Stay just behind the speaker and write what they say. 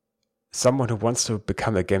someone who wants to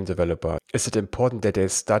become a game developer, is it important that they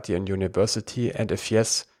study in university? And if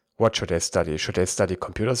yes, what should they study? Should they study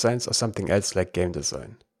computer science or something else like game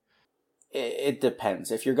design? It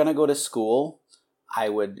depends. If you're going to go to school, I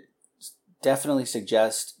would definitely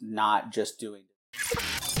suggest not just doing.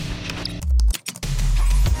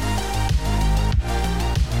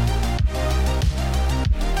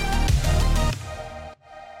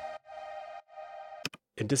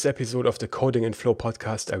 In this episode of the Coding and Flow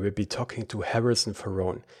podcast, I will be talking to Harrison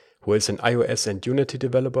Ferrone, who is an iOS and Unity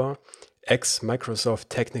developer, ex-Microsoft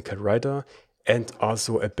technical writer, and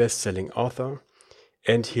also a best-selling author.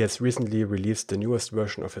 And he has recently released the newest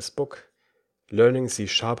version of his book, Learning C#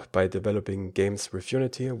 by Developing Games with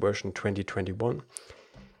Unity, version 2021.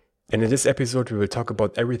 And in this episode, we will talk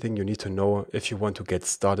about everything you need to know if you want to get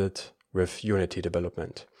started with Unity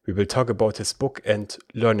development. We will talk about his book and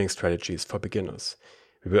learning strategies for beginners.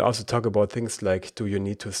 We will also talk about things like, do you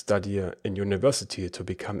need to study in university to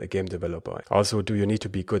become a game developer? Also, do you need to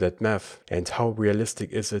be good at math? And how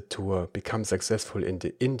realistic is it to become successful in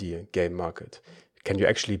the indie game market? Can you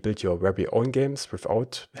actually build your very own games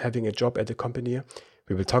without having a job at a company?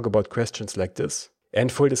 We will talk about questions like this.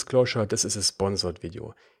 And full disclosure, this is a sponsored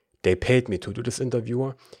video. They paid me to do this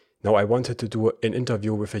interview. Now I wanted to do an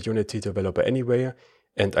interview with a Unity developer anyway,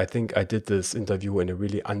 and I think I did this interview in a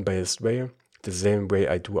really unbiased way, the same way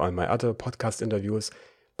I do on my other podcast interviews,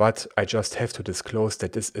 but I just have to disclose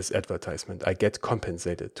that this is advertisement. I get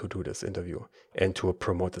compensated to do this interview and to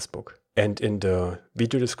promote this book. And in the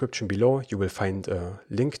video description below, you will find a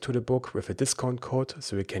link to the book with a discount code,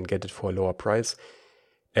 so you can get it for a lower price.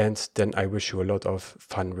 And then I wish you a lot of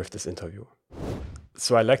fun with this interview.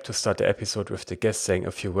 So I like to start the episode with the guest saying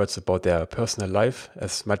a few words about their personal life,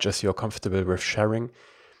 as much as you're comfortable with sharing.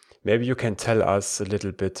 Maybe you can tell us a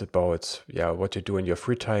little bit about what you do in your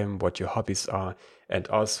free time, what your hobbies are, and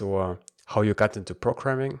also how you got into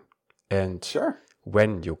programming and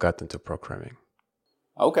when you got into programming.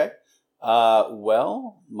 Okay.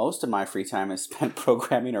 Well, most of my free time is spent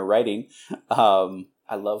programming or writing.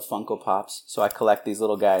 I love Funko Pops, so I collect these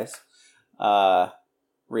little guys.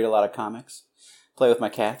 Read a lot of comics. Play with my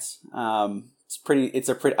cats. I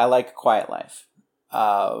like a quiet life.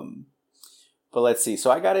 But let's see. So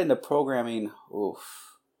I got into programming,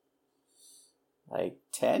 like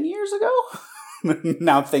 10 years ago.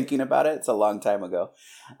 Now thinking about it, it's a long time ago.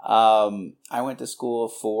 I went to school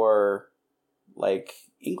for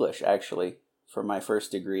English, actually, for my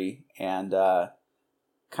first degree, and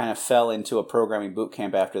kind of fell into a programming boot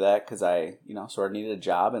camp after that because I, sort of needed a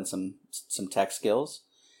job and some tech skills,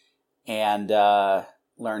 and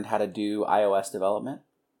learned how to do iOS development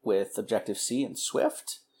with Objective-C and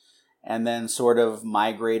Swift. And then sort of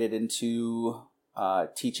migrated into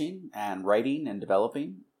teaching and writing and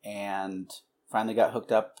developing, and finally got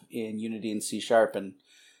hooked up in Unity and C# and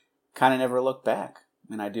kind of never looked back. I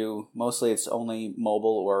mean, I do mostly it's only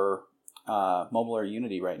mobile or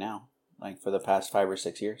Unity right now, like for the past 5 or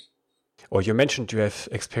 6 years. Oh, you mentioned you have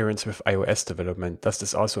experience with iOS development. Does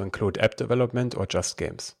this also include app development or just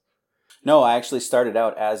games? No, I actually started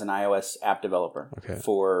out as an iOS app developer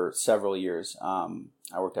for several years.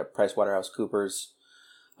 I worked at PricewaterhouseCoopers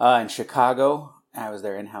in Chicago. I was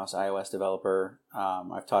their in-house iOS developer.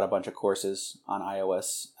 I've taught a bunch of courses on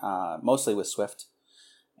iOS, mostly with Swift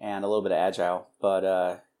and a little bit of Agile. But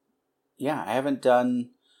I haven't done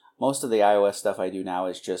most of the iOS stuff I do now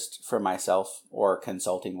is just for myself or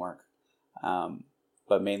consulting work.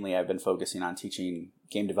 But mainly I've been focusing on teaching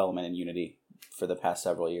game development in Unity for the past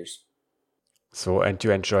several years. So, and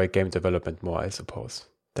you enjoy game development more, I suppose,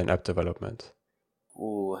 than app development?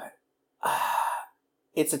 Ooh,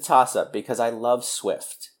 it's a toss-up because I love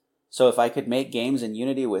Swift. So if I could make games in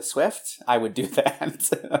Unity with Swift, I would do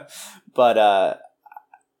that. But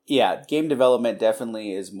game development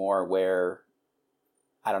definitely is more where,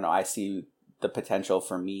 I don't know, I see the potential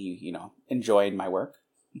for me, enjoying my work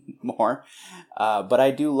more. But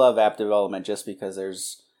I do love app development just because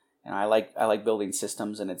there's, I like building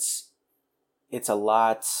systems, and it's a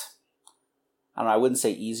lot, I don't know, I wouldn't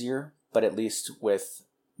say easier, but at least with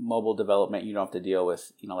mobile development, you don't have to deal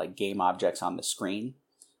with, like game objects on the screen.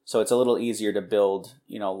 So it's a little easier to build,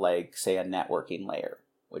 like say a networking layer,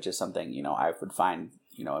 which is something, I would find,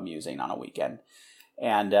 amusing on a weekend.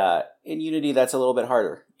 And in Unity, that's a little bit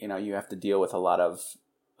harder. You have to deal with a lot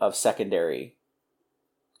of secondary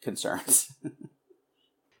concerns.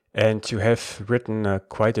 And you have written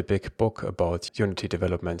quite a big book about Unity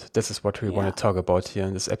development. This is what we want to talk about here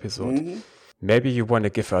in this episode. Mm-hmm. Maybe you want to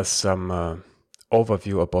give us some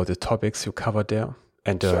overview about the topics you cover there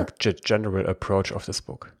and the general approach of this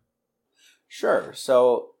book. Sure.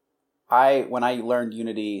 So when I learned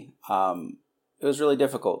Unity, it was really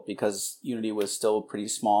difficult because Unity was still pretty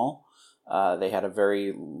small. They had a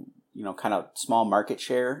very, kind of small market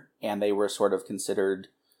share, and they were sort of considered,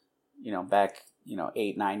 back,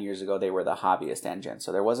 8-9 years ago, they were the hobbyist engine.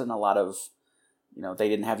 So there wasn't a lot of, they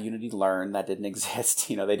didn't have Unity Learn. That didn't exist.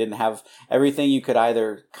 They didn't have everything you could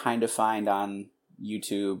either kind of find on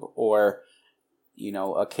YouTube or,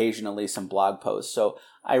 occasionally some blog posts. So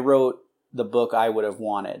I wrote the book I would have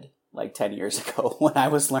wanted like 10 years ago when I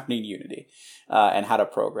was learning Unity and how to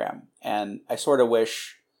program. And I sort of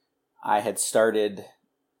wish I had started,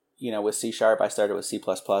 with C#. I started with C++,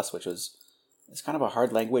 which it's kind of a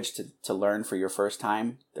hard language to learn for your first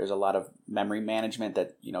time. There's a lot of memory management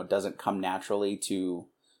that, doesn't come naturally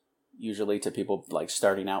usually to people like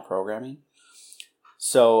starting out programming.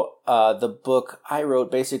 So the book I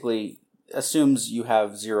wrote basically assumes you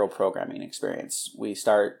have zero programming experience. We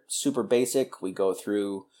start super basic. We go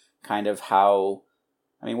through kind of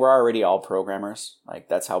we're already all programmers. Like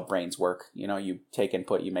that's how brains work. You take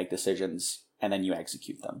input, you make decisions, and then you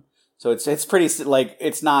execute them. So it's pretty like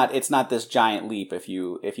it's not this giant leap if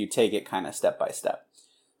you take it kind of step by step.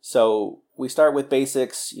 So we start with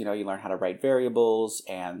basics. You learn how to write variables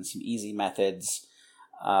and some easy methods.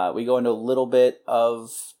 We go into a little bit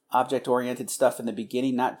of object-oriented stuff in the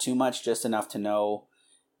beginning, not too much, just enough to know,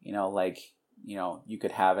 you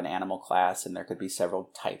could have an animal class and there could be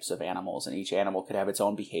several types of animals and each animal could have its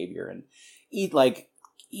own behavior and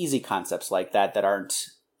easy concepts like that aren't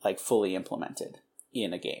like fully implemented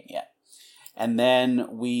in a game yet. And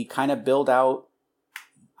then we kind of build out,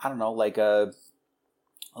 I don't know, like a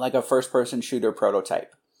first-person shooter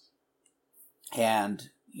prototype. And,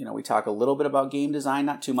 we talk a little bit about game design,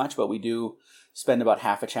 not too much, but we do spend about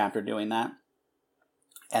half a chapter doing that.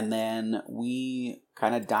 And then we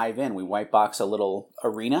kind of dive in. We white box a little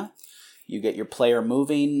arena. You get your player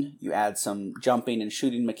moving. You add some jumping and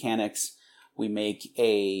shooting mechanics. We make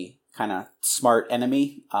a kind of smart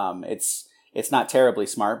enemy. It's not terribly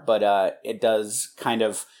smart, but it's kind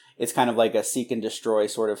of like a seek and destroy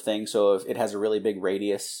sort of thing. So if it has a really big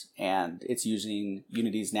radius and it's using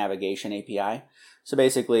Unity's navigation API. So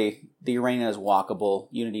basically the arena is walkable.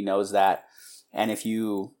 Unity knows that. And if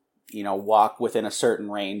you walk within a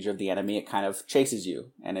certain range of the enemy, it kind of chases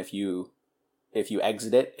you. And if you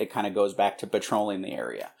exit it, it kind of goes back to patrolling the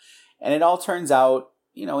area. And it all turns out,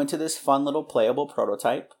 into this fun little playable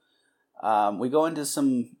prototype. We go into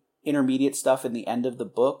some intermediate stuff in the end of the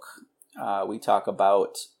book. We talk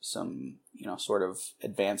about some, sort of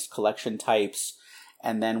advanced collection types.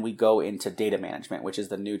 And then we go into data management, which is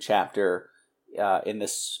the new chapter in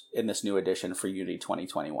this new edition for Unity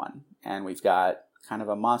 2021. And we've got kind of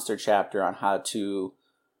a monster chapter on how to,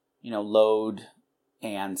 load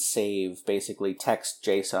and save basically text,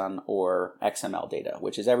 JSON, or XML data,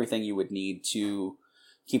 which is everything you would need to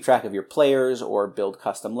keep track of your players or build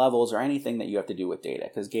custom levels or anything that you have to do with data,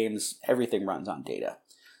 because games, everything runs on data.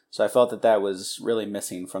 So I felt that was really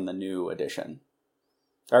missing from the new edition,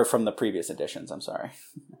 or from the previous editions, I'm sorry.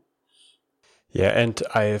 Yeah, and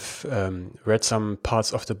I've read some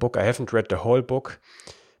parts of the book. I haven't read the whole book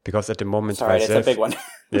because at the moment myself, it's a big one.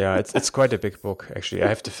 Yeah, it's quite a big book, actually. I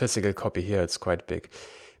have the physical copy here. It's quite big.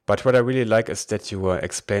 But what I really like is that you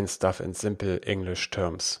explain stuff in simple English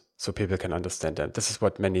terms so people can understand them. This is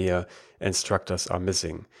what many instructors are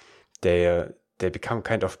missing. They become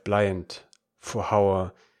kind of blind for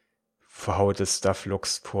how this stuff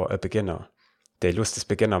looks for a beginner. They lose this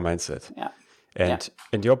beginner mindset. Yeah. And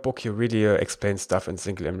in your book, you really explain stuff in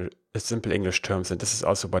simple English terms. And this is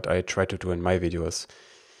also what I try to do in my videos,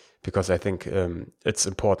 because I think it's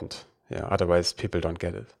important. Yeah, otherwise people don't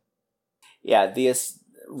get it. Yeah,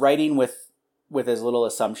 writing with as little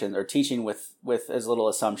assumptions, or teaching with as little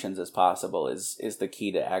assumptions as possible is the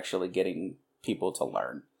key to actually getting people to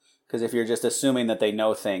learn. Because if you're just assuming that they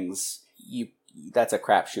know things, that's a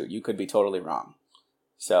crapshoot. You could be totally wrong.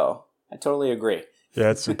 So I totally agree. Yeah,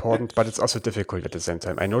 it's important, but it's also difficult at the same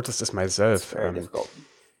time. I noticed this myself. It's very difficult.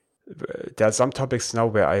 There are some topics now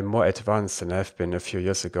where I'm more advanced than I've been a few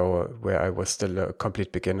years ago, where I was still a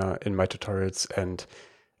complete beginner in my tutorials. And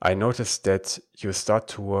I noticed that you start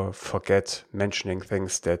to forget mentioning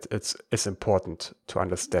things that it's important to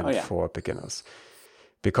understand for beginners.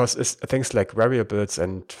 Because things like variables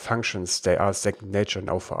and functions, they are second nature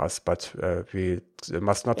now for us, but we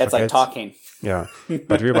must not forget... It's like talking. Yeah,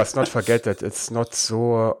 but we must not forget that it's not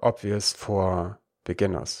so obvious for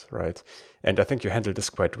beginners, right? And I think you handle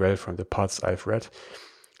this quite well from the parts I've read.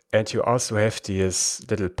 And you also have these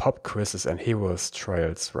little pop quizzes and heroes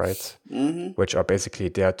trials, right? Mm-hmm. Which are basically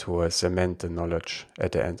there to cement the knowledge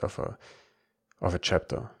at the end of a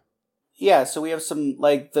chapter. Yeah, so we have some,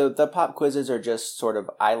 like, the pop quizzes are just sort of,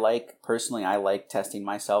 personally, I like testing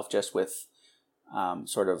myself just with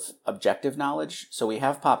sort of objective knowledge. So we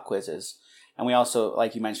have pop quizzes. And we also,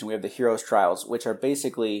 like you mentioned, we have the Heroes Trials, which are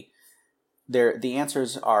basically, the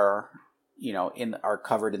answers are, are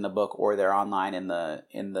covered in the book, or they're online in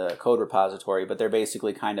the code repository, but they're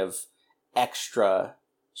basically kind of extra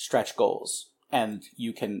stretch goals. And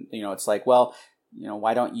you can, it's like, well,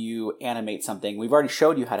 why don't you animate something? We've already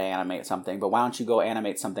showed you how to animate something, but why don't you go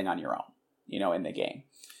animate something on your own, in the game?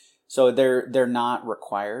 So they're not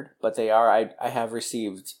required, but they are. I have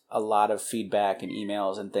received a lot of feedback and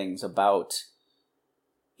emails and things about,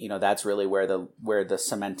 that's really where the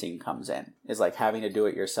cementing comes in, is like having to do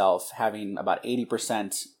it yourself, having about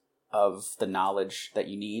 80% of the knowledge that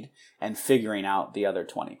you need and figuring out the other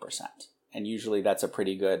 20%. And usually that's a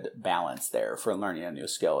pretty good balance there for learning a new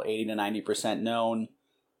skill. 80 to 90% known,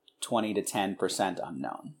 20 to 10%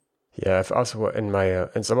 unknown. Yeah, I've also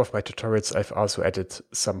in some of my tutorials, I've also added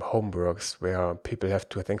some homeworks where people have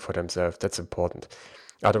to think for themselves. That's important.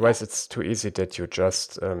 Otherwise, it's too easy that you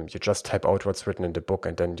just type out what's written in the book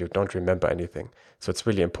and then you don't remember anything. So it's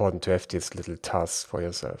really important to have these little tasks for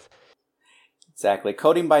yourself. Exactly.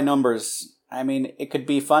 Coding by numbers, I mean, it could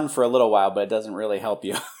be fun for a little while, but it doesn't really help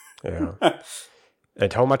you. Yeah.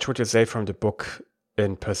 And how much would you say from the book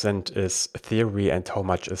in percent is theory and how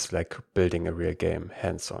much is like building a real game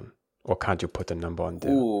hands-on? Or can't you put a number on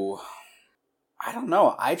there? Ooh, I don't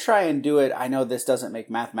know. I try and do it. I know this doesn't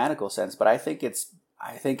make mathematical sense, but I think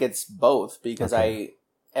it's both, because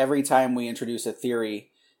every time we introduce a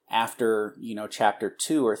theory after, chapter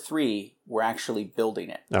 2 or 3, we're actually building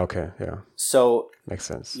it. Okay, yeah. So makes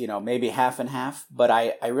sense. Maybe half and half, but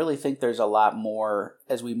I really think there's a lot more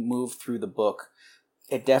as we move through the book.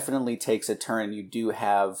 It definitely takes a turn. You do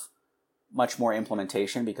have much more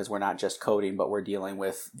implementation, because we're not just coding, but we're dealing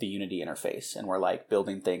with the Unity interface, and we're like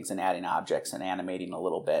building things and adding objects and animating a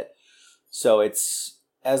little bit. So it's,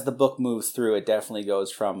 as the book moves through, it definitely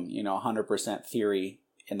goes from, 100% theory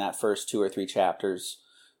in that first 2 or 3 chapters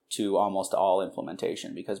to almost all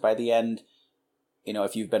implementation, because by the end,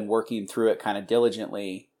 if you've been working through it kind of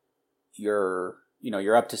diligently, you're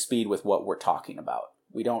up to speed with what we're talking about.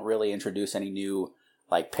 We don't really introduce any new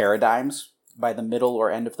like paradigms by the middle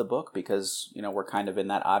or end of the book, because, we're kind of in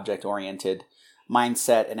that object-oriented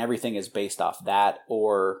mindset, and everything is based off that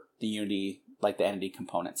or the Unity, like the entity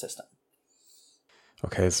component system.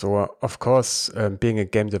 Okay, so of course, being a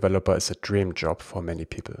game developer is a dream job for many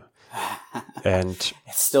people. And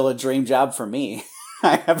it's still a dream job for me.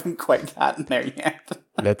 I haven't quite gotten there yet.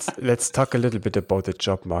 let's talk a little bit about the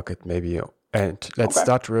job market maybe. And let's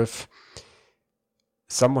start with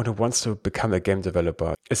someone who wants to become a game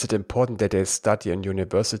developer. Is it important that they study in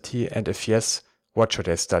university? And if yes, what should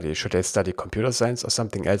they study? Should they study computer science or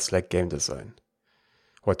something else like game design?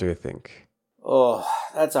 What do you think? Oh,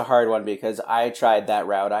 that's a hard one, because I tried that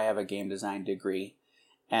route. I have a game design degree,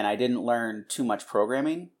 and I didn't learn too much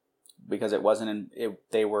programming, because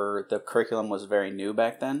the curriculum was very new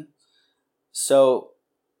back then. So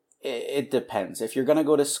it depends. If you're going to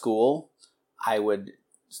go to school, I would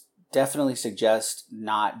definitely suggest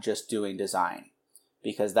not just doing design,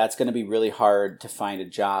 because that's going to be really hard to find a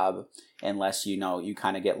job unless you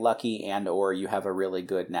kind of get lucky and or you have a really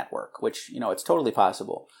good network, which it's totally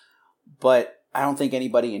possible. But I don't think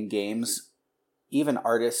anybody in games, even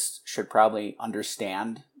artists, should probably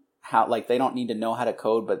understand how, like, they don't need to know how to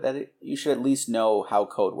code, but you should at least know how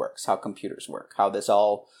code works, how computers work, how this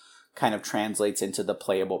all kind of translates into the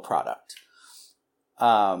playable product.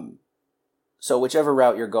 So whichever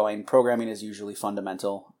route you're going, programming is usually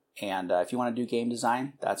fundamental. And if you want to do game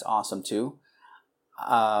design, that's awesome too.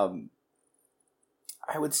 I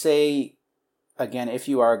would say, again, if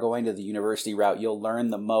you are going to the university route, you'll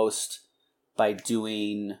learn the most by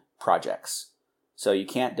doing projects. So you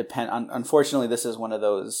can't depend on, unfortunately, this is one of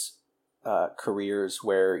those careers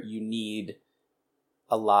where you need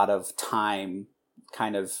a lot of time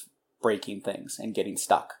kind of breaking things and getting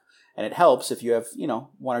stuck. And it helps if you have, 1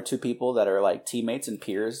 or 2 people that are like teammates and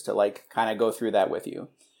peers to like kind of go through that with you.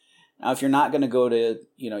 Now, if you're not going to go to,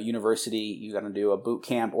 university, you're going to do a boot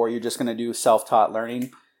camp, or you're just going to do self-taught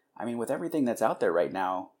learning. I mean, with everything that's out there right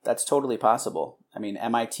now, that's totally possible. I mean,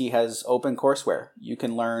 MIT has open courseware. You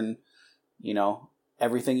can learn,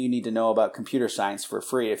 everything you need to know about computer science for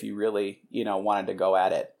free if you really, wanted to go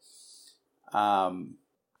at it.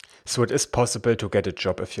 So it is possible to get a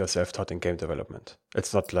job if you're self-taught in game development.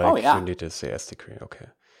 It's not like you need a CS degree. Okay.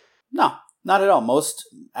 No, not at all. Most,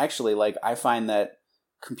 actually, like, I find that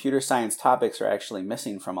computer science topics are actually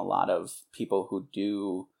missing from a lot of people who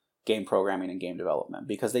do game programming and game development,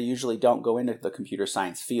 because they usually don't go into the computer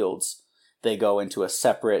science fields they go into a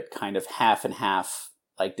separate kind of half and half,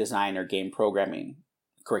 like design or game programming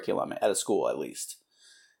curriculum at a school at least.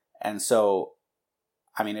 And so,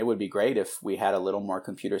 I mean, it would be great if we had a little more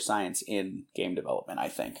computer science in game development, I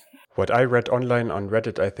think. What I read online on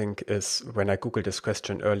Reddit, I think, is when I Googled this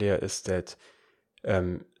question earlier, is that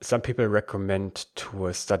some people recommend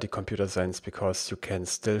to study computer science because you can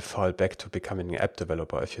still fall back to becoming an app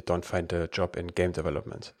developer if you don't find a job in game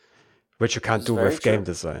development, which you can't do with game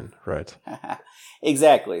design, right?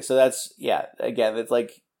 Exactly. So that's, yeah, again, it's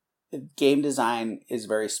like game design is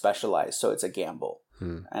very specialized, so it's a gamble.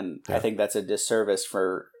 And I think that's a disservice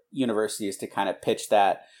for universities to kind of pitch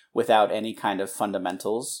that without any kind of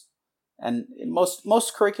fundamentals. And most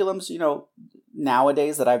curriculums,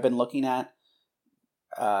 nowadays that I've been looking at,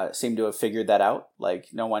 seem to have figured that out. Like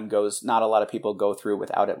not a lot of people go through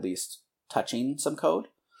without at least touching some code.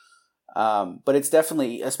 But it's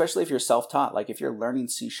definitely, especially if you're self-taught, like if you're learning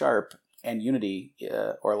C# and Unity,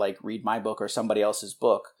 or like read my book or somebody else's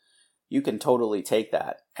book, you can totally take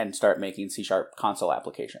that and start making C# console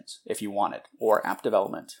applications if you want it, or app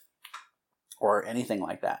development, or anything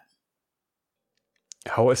like that.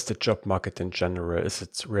 How is the job market in general? Is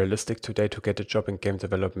it realistic today to get a job in game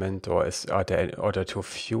development, or are there too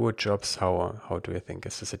few jobs? How do you think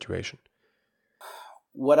is the situation?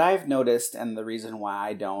 What I've noticed, and the reason why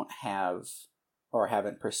I don't have or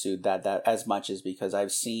haven't pursued that as much, is because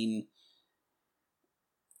I've seen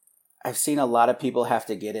a lot of people have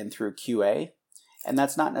to get in through QA, and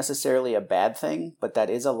that's not necessarily a bad thing, but that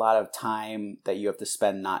is a lot of time that you have to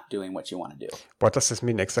spend not doing what you want to do. What does this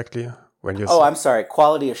mean exactly? I'm sorry,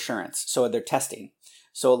 quality assurance. So they're testing.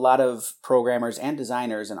 So a lot of programmers and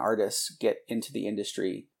designers and artists get into the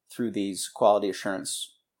industry through these quality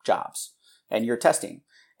assurance jobs, and you're testing.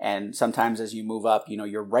 And sometimes as you move up,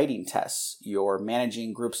 you're writing tests, you're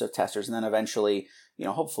managing groups of testers, and then eventually,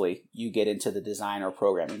 hopefully you get into the design or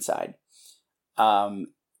programming side.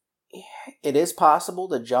 It is possible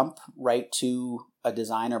to jump right to a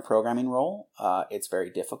design or programming role. It's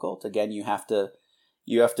very difficult. Again, you have to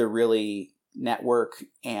really network,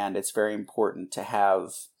 and it's very important to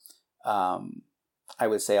have, I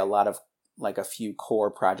would say, a lot of, like, a few core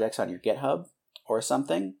projects on your GitHub or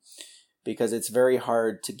something, because it's very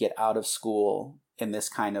hard to get out of school with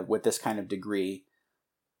this kind of degree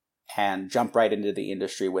and jump right into the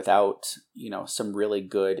industry without, some really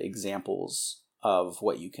good examples of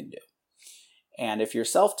what you can do. And if you're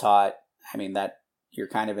self-taught, I mean, that you're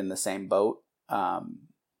kind of in the same boat.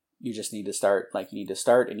 You just need to start, and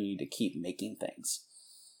you need to keep making things.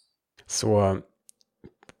 So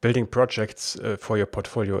building projects for your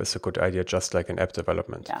portfolio is a good idea, just like in app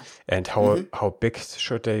development. Yeah. And how big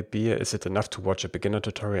should they be? Is it enough to watch a beginner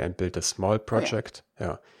tutorial and build a small project? Oh,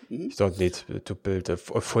 yeah. Mm-hmm. You don't need to build a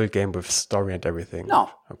full game with story and everything. No.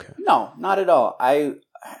 Okay. No, not at all.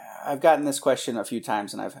 I've gotten this question a few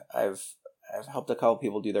times, and I've helped a couple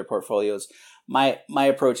people do their portfolios. My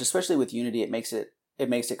approach, especially with Unity, it makes it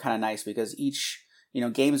kind of nice, because each,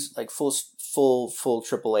 games like full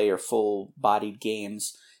AAA or full bodied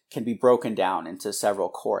games can be broken down into several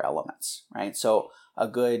core elements, right? So a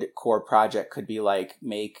good core project could be like,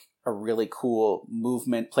 make a really cool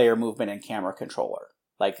player movement and camera controller.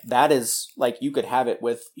 Like, that is, like, you could have it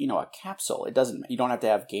with, a capsule. You don't have to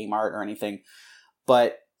have game art or anything,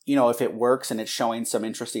 but if it works and it's showing some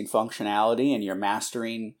interesting functionality and you're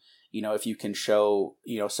mastering, if you can show,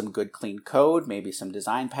 some good clean code, maybe some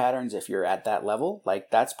design patterns, if you're at that level,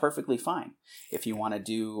 like, that's perfectly fine. If you want to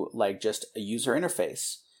do, like, just a user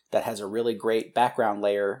interface that has a really great background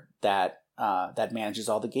layer that manages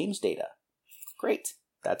all the game's data, great.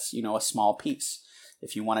 That's, a small piece.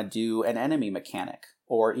 If you want to do an enemy mechanic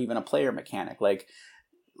or even a player mechanic, like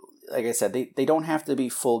I said, they don't have to be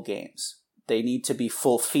full games. They need to be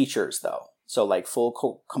full features, though. So, like, full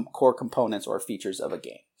core components or features of a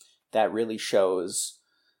game. That really shows,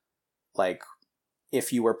 like,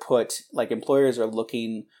 if you were employers are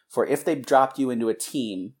looking for, if they dropped you into a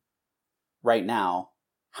team right now,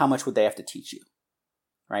 how much would they have to teach you,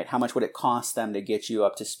 right? How much would it cost them to get you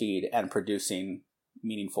up to speed and producing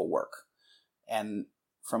meaningful work? And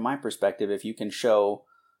from my perspective, if you can show,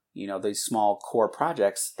 these small core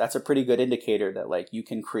projects, that's a pretty good indicator that, like, you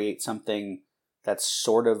can create something that's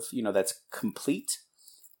sort of, that's complete,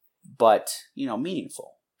 but,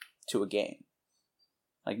 meaningful to a game.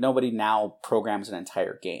 Like, nobody now programs an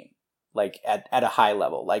entire game, like, at a high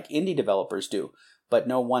level, like indie developers do, but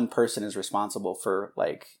no one person is responsible for,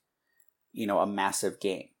 like, a massive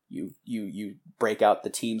game. You break out the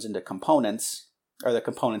teams into components, or the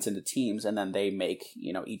components into teams, and then they make,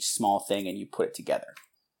 each small thing, and you put it together.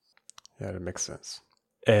 Yeah, that makes sense.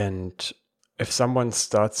 And If someone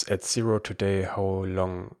starts at zero today, how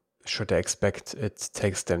long should they expect it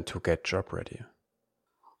takes them to get job ready?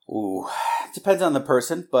 Ooh, it depends on the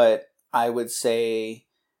person, but I would say,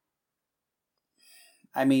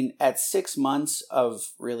 I mean, at 6 months of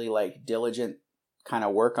really like diligent kind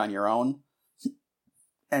of work on your own,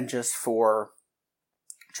 and just for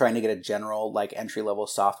trying to get a general like entry level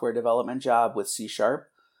software development job with C Sharp,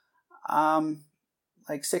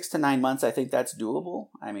 like 6 to 9 months, I think that's doable.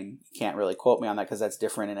 I mean, you can't really quote me on that because that's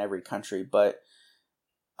different in every country, but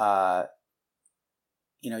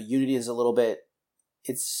Unity is a little bit,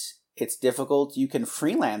 it's difficult. You can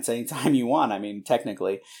freelance anytime you want. I mean,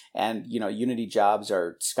 technically, and Unity jobs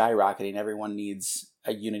are skyrocketing. Everyone needs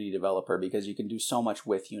a Unity developer because you can do so much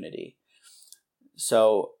with Unity.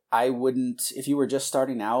 So I wouldn't, if you were just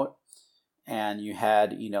starting out and you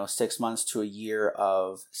had 6 months to a year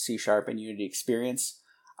of C Sharp and Unity experience,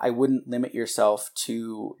 I wouldn't limit yourself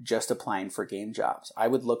to just applying for game jobs. I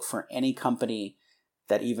would look for any company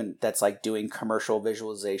that's like doing commercial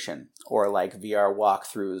visualization or like VR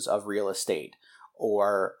walkthroughs of real estate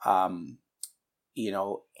or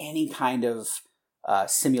any kind of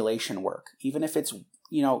simulation work, even if it's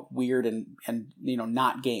weird and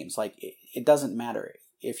not games. Like it doesn't matter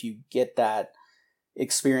if you get that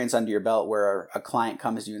experience under your belt where a client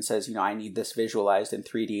comes to you and says, I need this visualized in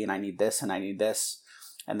 3D and I need this and I need this,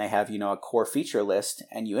 and they have a core feature list,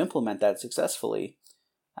 and you implement that successfully.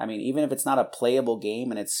 I mean, even if it's not a playable game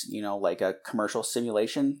and it's, like a commercial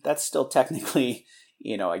simulation, that's still technically,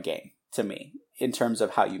 a game to me in terms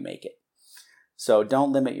of how you make it. So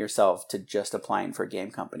don't limit yourself to just applying for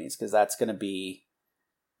game companies, because that's going to be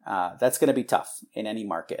tough in any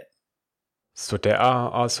market. So there are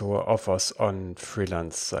also offers on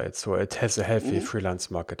freelance sites. So it has a healthy freelance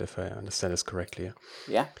market, if I understand this correctly.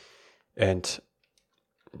 Yeah. And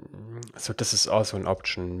so this is also an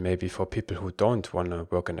option maybe for people who don't want to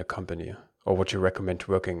work in a company. Or would you recommend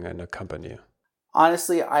working in a company?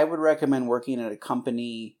 Honestly, I would recommend working at a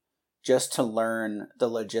company just to learn the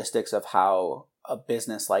logistics of how a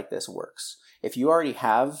business like this works. If you already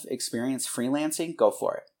have experience freelancing, go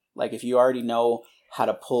for it. Like if you already know how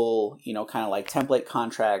to pull, kind of like template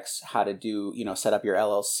contracts, how to do, set up your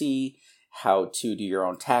LLC, how to do your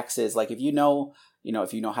own taxes. Like if you know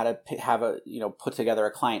how to have put together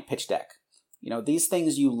a client pitch deck, these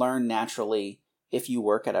things you learn naturally if you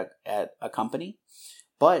work at a company.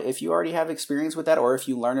 But if you already have experience with that, or if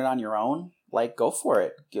you learn it on your own, like go for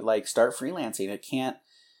it. Start freelancing. It can't,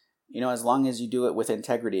 as long as you do it with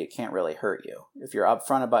integrity, it can't really hurt you. If you're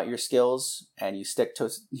upfront about your skills and you stick to,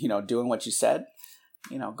 doing what you said,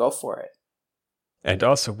 go for it. And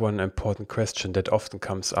also one important question that often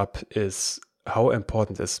comes up is, how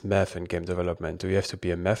important is math in game development? Do you have to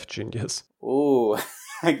be a math genius? Ooh,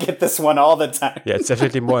 I get this one all the time. Yeah, it's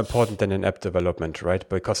definitely more important than in app development, right?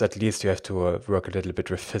 Because at least you have to work a little bit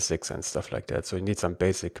with physics and stuff like that. So you need some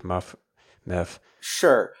basic math.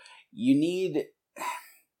 Sure. You need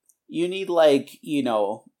like,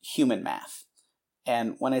 human math.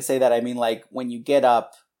 And when I say that, I mean like when you get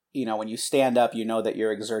up, when you stand up, that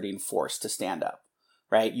you're exerting force to stand up,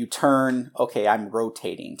 right? You turn, okay, I'm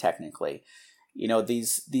rotating technically.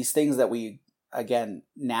 These things that we, again,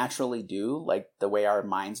 naturally do, like the way our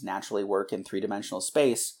minds naturally work in three-dimensional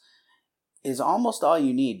space, is almost all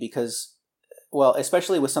you need because, well,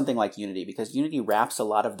 especially with something like Unity, because Unity wraps a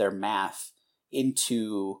lot of their math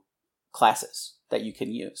into classes that you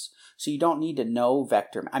can use. So you don't need to know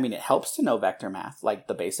vector. I mean, it helps to know vector math, like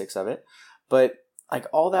the basics of it, but like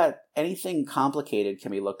all that, anything complicated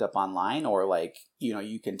can be looked up online, or like,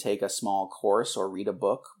 you can take a small course or read a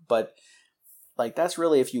book, but like that's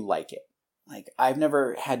really if you like it. Like I've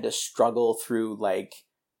never had to struggle through like,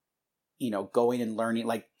 going and learning,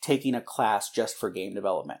 like taking a class just for game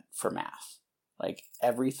development for math. Like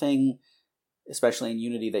everything, especially in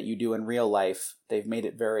Unity, that you do in real life, they've made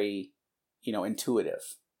it very,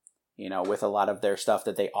 intuitive, with a lot of their stuff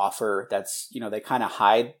that they offer. That's, they kind of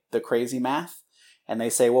hide the crazy math and they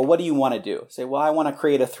say, well, what do you want to do? Say, well, I want to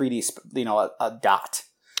create a 3D, a dot.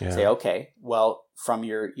 Yeah. Say, okay, well, from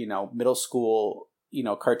your, middle school,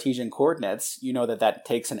 Cartesian coordinates, that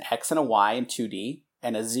takes an X and a Y in 2D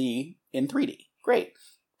and a Z in 3D. Great.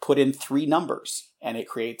 Put in 3 numbers and it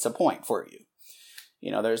creates a point for you.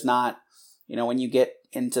 There's not, when you get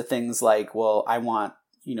into things like, well, I want,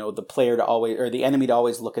 the player to always, or the enemy to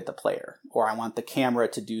always look at the player, or I want the camera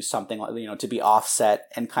to do something like, to be offset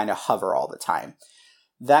and kind of hover all the time.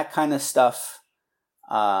 That kind of stuff,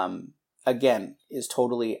 again, is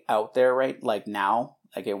totally out there, right? Like now,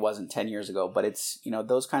 like it wasn't 10 years ago, but it's,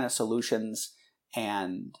 those kind of solutions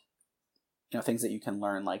and, things that you can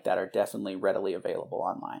learn like that are definitely readily available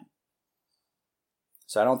online.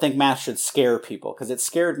 So I don't think math should scare people, because it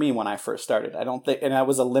scared me when I first started. I don't think, and I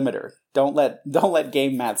was a limiter. Don't let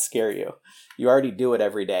game math scare you. You already do it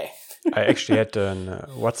every day. I actually had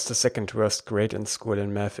what's the second worst grade in school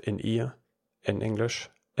in math in in English?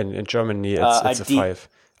 In Germany, it's a D. 5.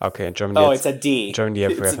 Okay, in Germany, Oh, it's a D. In Germany,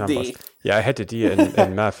 we have numbers. D. Yeah, I had a D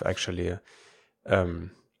in math actually,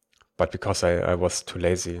 but because I was too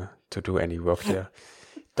lazy to do any work there,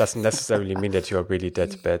 doesn't necessarily mean that you're really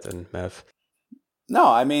that bad in math. No,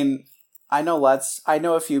 I mean, I know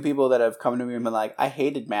a few people that have come to me and been like, I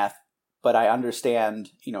hated math, but I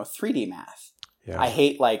understand, 3D math. Yeah. I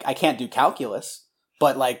hate, I can't do calculus,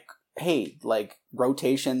 but hey,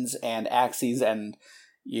 rotations and axes and,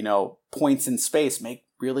 points in space make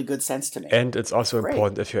really good sense to me. And it's also Great.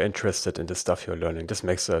 important if you're interested in the stuff you're learning. This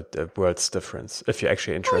makes a world's difference if you're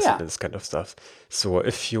actually interested in this kind of stuff. So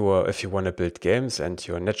if you want to build games and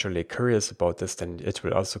you're naturally curious about this, then it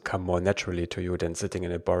will also come more naturally to you than sitting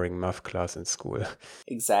in a boring math class in school.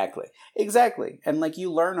 Exactly. And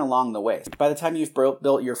you learn along the way. By the time you've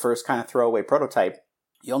built your first kind of throwaway prototype,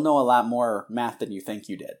 you'll know a lot more math than you think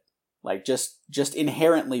you did. Just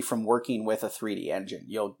inherently from working with a 3D engine,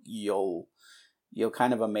 you'll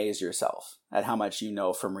kind of amaze yourself at how much you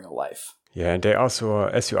know from real life. Yeah, and they also,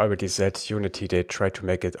 as you already said, Unity, they try to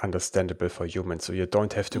make it understandable for humans. So you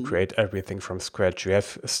don't have to create everything from scratch. You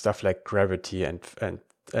have stuff like gravity and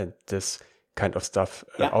this kind of stuff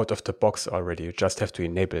out of the box already. You just have to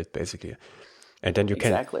enable it basically. And then you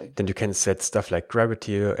can set stuff like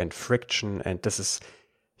gravity and friction, and this is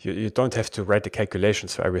you don't have to write the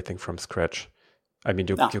calculations for everything from scratch. I mean,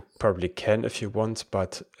 you probably can if you want,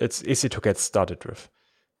 but it's easy to get started with.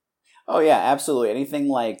 Oh yeah, absolutely. Anything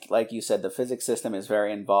like you said, the physics system is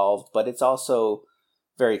very involved, but it's also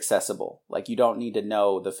very accessible. You don't need to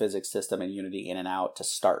know the physics system in Unity in and out to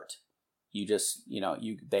start. You just,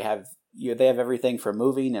 they have everything for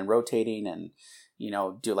moving and rotating and,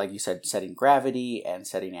 do, like you said, setting gravity and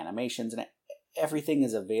setting animations, and everything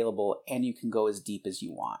is available, and you can go as deep as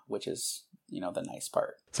you want, which is, the nice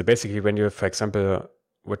part. So basically, when you, for example,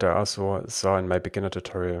 what I also saw in my beginner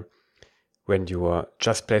tutorial, when you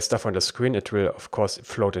just place stuff on the screen, it will, of course,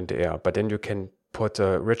 float in the air. But then you can put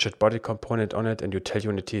a rigid body component on it, and you tell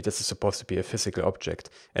Unity this is supposed to be a physical object.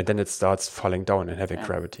 And then it starts falling down and having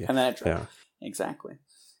gravity. And then exactly.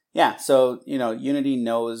 Yeah, so,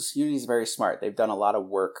 Unity's very smart. They've done a lot of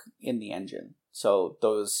work in the engine. So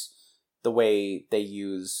the way they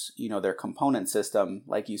use, their component system,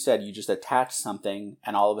 like you said, you just attach something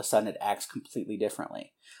and all of a sudden it acts completely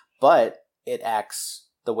differently. But it acts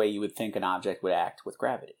the way you would think an object would act with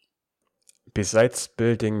gravity. Besides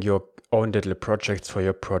building your own little projects for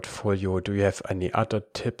your portfolio, do you have any other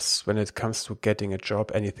tips when it comes to getting a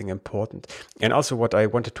job, anything important? And also what I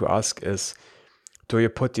wanted to ask is, do you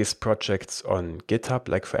put these projects on GitHub,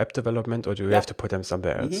 like for app development, or do you have to put them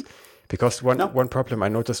somewhere else? Because one problem I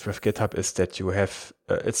noticed with GitHub is that you have,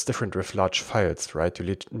 it's different with large files, right?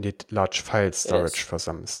 You need large file storage for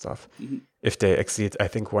some stuff. If they exceed, I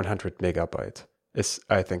think 100 megabyte is,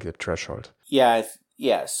 I think, the threshold. Yeah.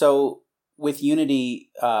 So with Unity,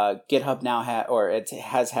 GitHub now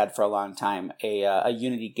has had for a long time a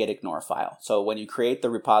Unity git ignore file. So when you create the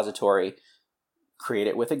repository, create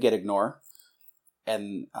it with a git ignore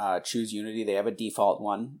and choose Unity. They have a default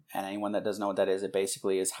one, and anyone that doesn't know what that is, it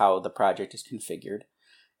basically is how the project is configured,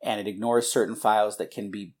 and it ignores certain files that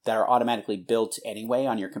are automatically built anyway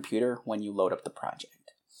on your computer when you load up the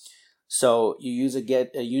project. So you use a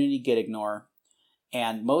Unity git ignore.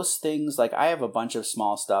 And most things, I have a bunch of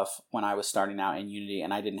small stuff when I was starting out in Unity,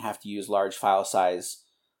 and I didn't have to use large file size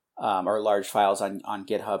or large files on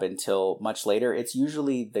GitHub until much later. It's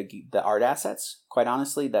usually the art assets, quite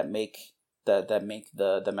honestly, that make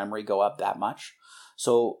the memory go up that much.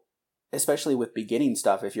 So especially with beginning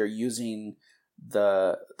stuff, if you're using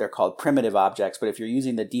they're called primitive objects, but if you're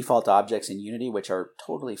using the default objects in Unity, which are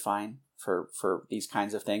totally fine for these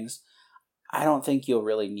kinds of things, I don't think you'll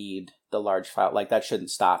really need the large file. That shouldn't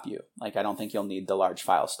stop you. I don't think you'll need the large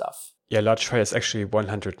file stuff. Yeah, large file is actually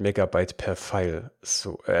 100 megabyte per file.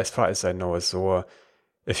 So as far as I know, so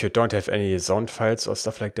if you don't have any zone files or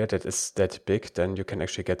stuff like that is that big, then you can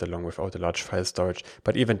actually get along without a large file storage.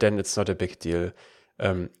 But even then, it's not a big deal.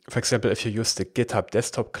 For example, if you use the GitHub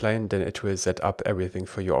desktop client, then it will set up everything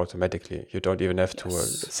for you automatically. You don't even have to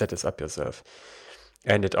set this up yourself.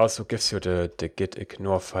 And it also gives you the git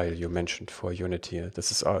ignore file you mentioned for Unity.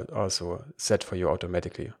 This is also set for you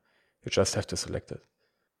automatically. You just have to select it.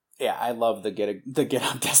 Yeah, I love the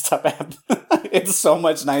GitHub desktop app. It's so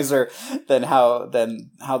much nicer than how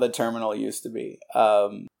the terminal used to be.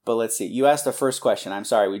 But let's see. You asked the first question. I'm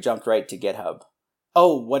sorry, we jumped right to GitHub.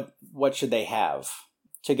 Oh, what should they have?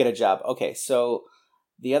 to get a job. Okay, so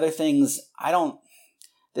the other things,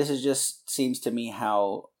 this is just seems to me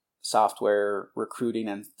how software recruiting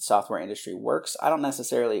and software industry works. I don't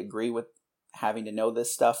necessarily agree with having to know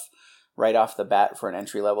this stuff right off the bat for an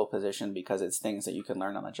entry-level position because it's things that you can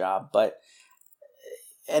learn on the job. But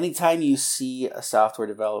anytime you see a software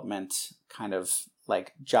development kind of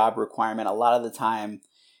like job requirement, a lot of the time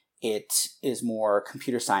it is more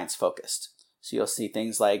computer science focused. So you'll see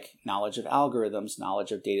things like knowledge of algorithms,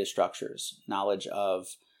 knowledge of data structures, knowledge of,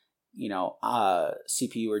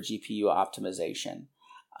 CPU or GPU optimization,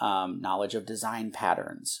 knowledge of design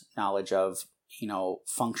patterns, knowledge of,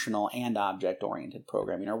 functional and object-oriented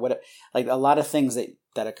programming, or what, like a lot of things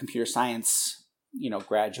that a computer science,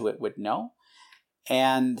 graduate would know.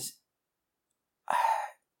 And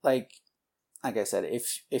like I said,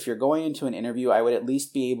 if you're going into an interview, I would at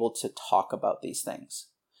least be able to talk about these things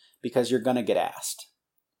because you're going to get asked.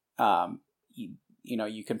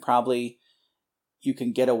 You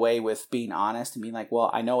can get away with being honest and being like,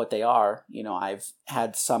 well, I know what they are. I've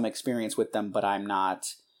had some experience with them, but I'm not,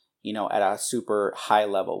 at a super high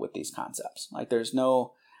level with these concepts. Like there's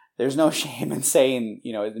no shame in saying,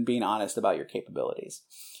 in being honest about your capabilities.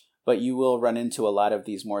 But you will run into a lot of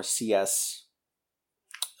these more CS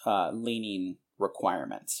leaning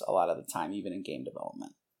requirements a lot of the time, even in game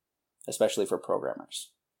development, especially for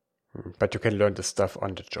programmers. But you can learn the stuff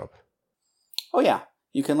on the job. Oh, yeah.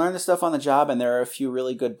 You can learn the stuff on the job, and there are a few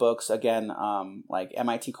really good books. Again, like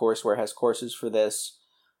MIT Courseware has courses for this.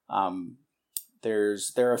 There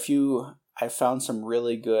are a few. I found some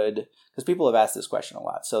really good, because people have asked this question a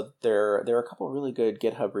lot. So there are a couple of really good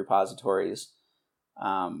GitHub repositories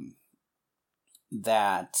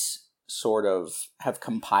that sort of have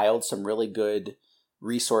compiled some really good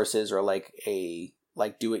resources or like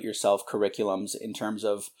do-it-yourself curriculums in terms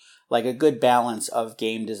of like a good balance of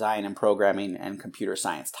game design and programming and computer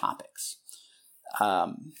science topics.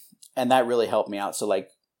 And that really helped me out. So like,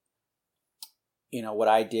 what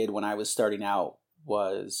I did when I was starting out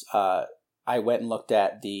was I went and looked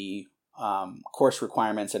at the course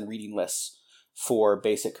requirements and reading lists for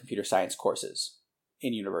basic computer science courses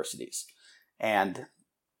in universities. And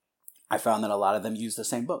I found that a lot of them use the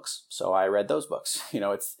same books. So I read those books.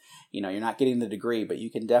 It's, you're not getting the degree, but you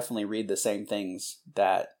can definitely read the same things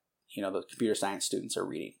that, the computer science students are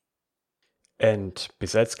reading. And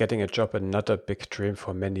besides getting a job, another big dream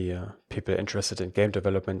for many people interested in game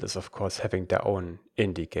development is, of course, having their own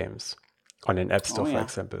indie games on an app store, for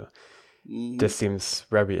example. Mm-hmm. This seems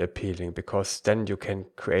very appealing because then you can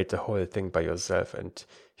create the whole thing by yourself, and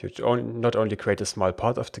you not only create a small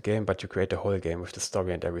part of the game, but you create the whole game with the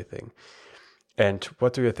story and everything. And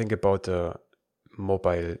what do you think about the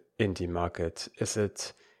mobile indie market?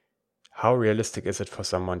 How realistic is it for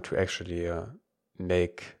someone to actually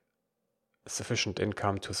make sufficient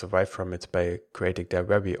income to survive from it by creating their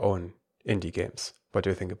very own indie games? What do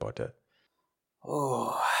you think about that?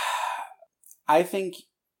 Oh, I think,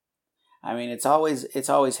 it's always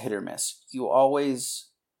hit or miss.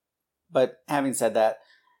 But having said that,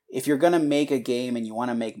 if you're going to make a game and you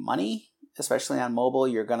want to make money, especially on mobile,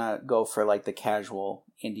 you're going to go for like the casual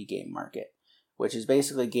indie game market, which is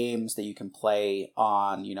basically games that you can play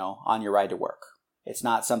on your ride to work. It's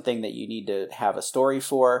not something that you need to have a story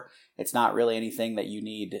for. It's not really anything that you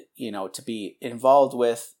need, to be involved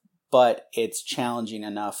with, but it's challenging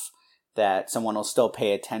enough that someone will still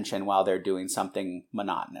pay attention while they're doing something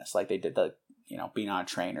monotonous, like they did being on a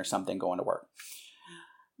train or something going to work.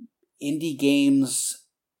 Indie games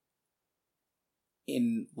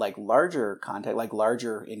in like larger content, like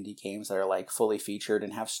larger indie games that are like fully featured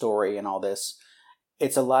and have story and all this,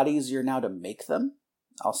 it's a lot easier now to make them.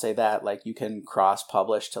 I'll say that, like you can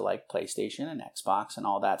cross-publish to like PlayStation and Xbox and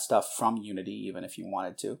all that stuff from Unity, even if you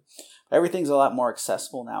wanted to. Everything's a lot more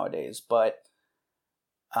accessible nowadays, but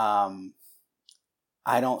I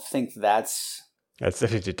don't think that's... It's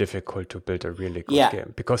definitely difficult to build a really good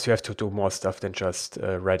game because you have to do more stuff than just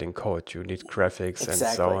writing code. You need graphics and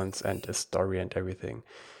sounds and a story and everything.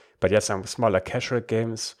 But yeah, some smaller casual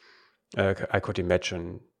games, I could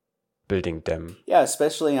imagine building them. Yeah,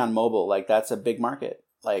 especially on mobile. Like that's a big market.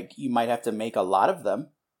 Like you might have to make a lot of them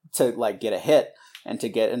to like get a hit and to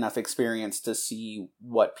get enough experience to see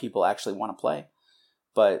what people actually want to play.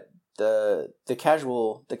 But the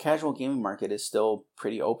casual gaming market is still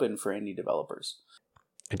pretty open for indie developers.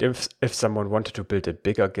 And if someone wanted to build a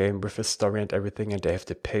bigger game with a story and everything, and they have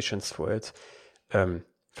the patience for it,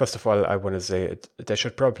 first of all, I want to say they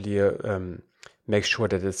should probably make sure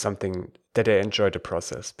that it's something that they enjoy the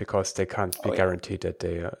process, because they can't be guaranteed that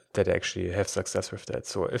they actually have success with that.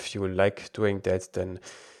 So if you like doing that, then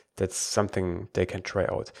that's something they can try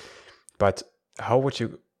out. But how would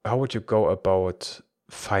you go about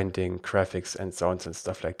finding graphics and sounds and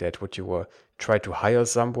stuff like that? Would you try to hire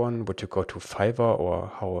someone? Would you go to Fiverr,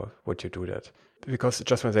 or how would you do that? Because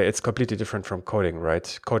just want to say, it's completely different from coding,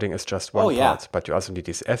 right? Coding is just Oh one yeah. part, but you also need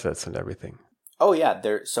these assets and everything. Oh yeah.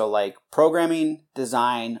 So like programming,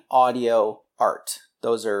 design, audio, art.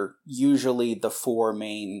 Those are usually the four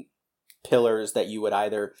main pillars that you would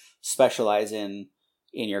either specialize in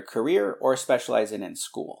your career or specialize in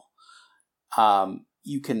school.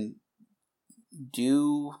 You can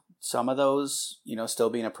do some of those, still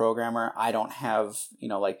being a programmer. I don't have,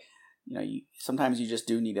 sometimes you just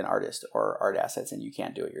do need an artist or art assets and you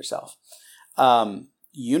can't do it yourself.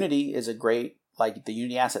 Unity is a great, like the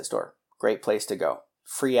Unity Asset Store, great place to go.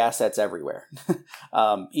 Free assets everywhere.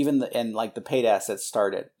 Even the paid assets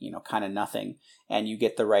start at, kind of nothing, and you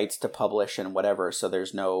get the rights to publish and whatever. So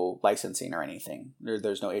there's no licensing or anything.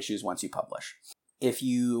 There's no issues once you publish. If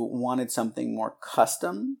you wanted something more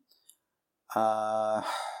custom, I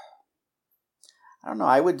don't know.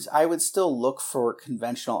 I would still look for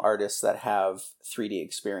conventional artists that have 3D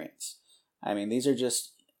experience. I mean, these are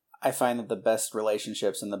just, I find that the best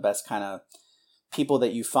relationships and the best kind of people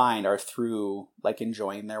that you find are through like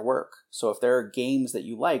enjoying their work. So if there are games that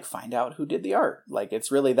you like, find out who did the art. Like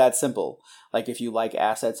it's really that simple. Like if you like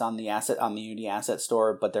assets on the Unity Asset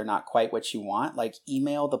Store, but they're not quite what you want, like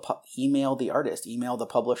email the artist, email the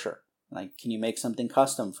publisher. Like, can you make something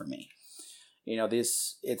custom for me?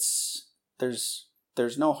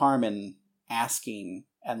 There's no harm in asking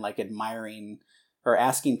and like admiring or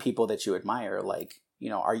asking people that you admire, like,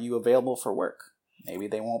 are you available for work? Maybe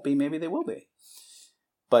they won't be, maybe they will be.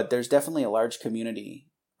 But there's definitely a large community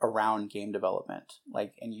around game development.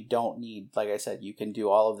 Like, and you don't need, like I said, you can do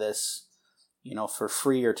all of this, for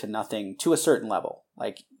free or to nothing to a certain level.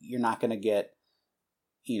 Like, you're not going to get,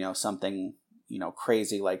 something,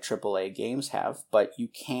 crazy like AAA games have, but you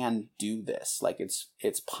can do this. Like,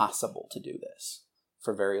 it's possible to do this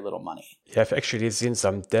for very little money. Yeah, I've actually seen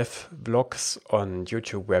some dev vlogs on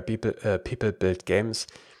YouTube where people build games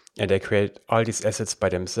and they create all these assets by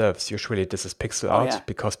themselves. Usually this is pixel art,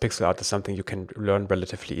 because pixel art is something you can learn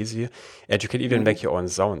relatively easy. And you can even make your own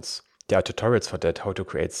sounds. There are tutorials for that, how to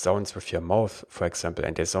create sounds with your mouth, for example,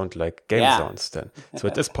 and they sound like game sounds then. So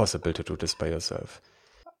it is possible to do this by yourself.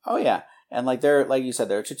 Oh yeah. And like you said,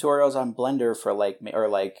 there are tutorials on Blender for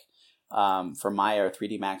for Maya or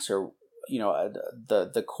 3D Max or,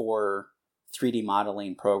 the core 3D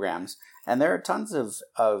modeling programs. And there are tons of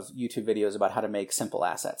YouTube videos about how to make simple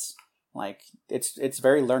assets. Like it's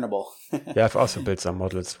very learnable. Yeah, I've also built some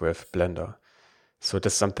models with Blender. So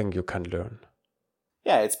that's something you can learn.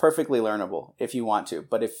 Yeah, it's perfectly learnable if you want to.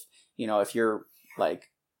 But if you're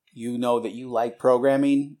like, that you like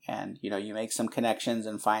programming and, you make some connections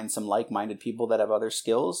and find some like-minded people that have other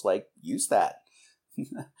skills, like use that.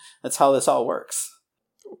 That's how this all works.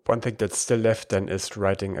 One thing that's still left then is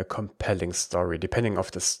writing a compelling story, depending on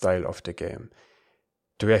the style of the game.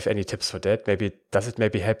 Do you have any tips for that? Does it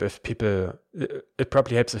help if people, it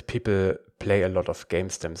probably helps if people play a lot of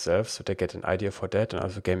games themselves, so they get an idea for that and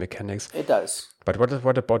also game mechanics. It does. But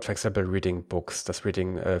what about, for example, reading books? Does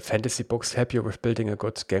reading fantasy books help you with building a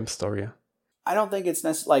good game story? I don't think it's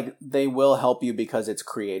necessarily, like, they will help you because it's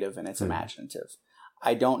creative and it's imaginative.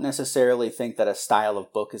 I don't necessarily think that a style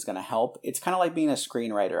of book is going to help. It's kind of like being a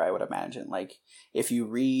screenwriter, I would imagine. Like, if you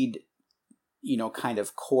read, kind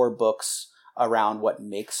of core books around what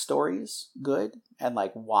makes stories good and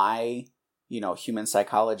like why, human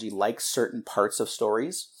psychology likes certain parts of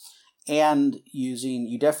stories, and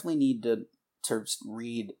you definitely need to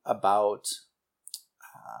read about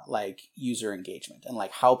like user engagement and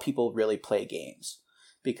like how people really play games,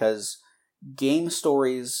 because game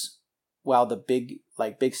stories, while the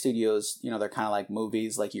big studios, they're kind of like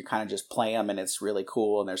movies, like you kind of just play them and it's really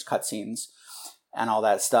cool and there's cutscenes and all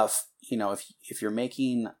that stuff. If you're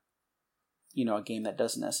making, a game that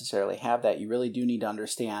doesn't necessarily have that, you really do need to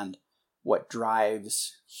understand what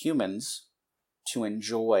drives humans to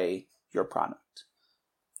enjoy your product.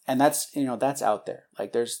 And that's out there.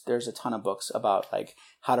 Like there's a ton of books about like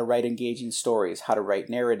how to write engaging stories, how to write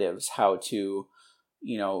narratives, how to,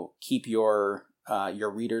 keep your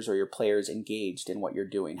readers or your players engaged in what you're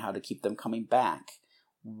doing, how to keep them coming back,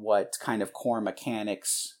 what kind of core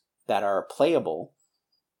mechanics that are playable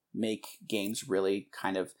make games really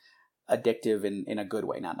kind of addictive in a good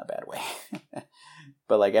way, not in a bad way.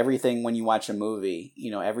 But like everything, when you watch a movie,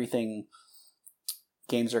 everything,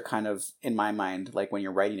 games are kind of, in my mind, like when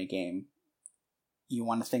you're writing a game, you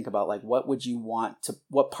want to think about like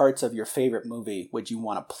what parts of your favorite movie would you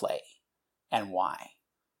want to play and why?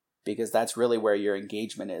 Because that's really where your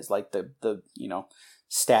engagement is, like the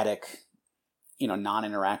static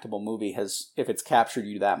non-interactable movie if it's captured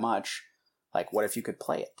you that much, like what if you could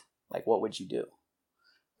play it? Like what would you do?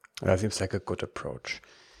 That seems like a good approach.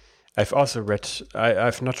 I've also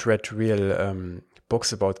I've not read real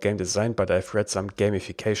books about game design, but I've read some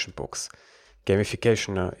gamification books.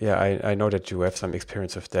 Gamification, I know that you have some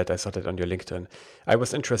experience with that. I saw that on your LinkedIn. I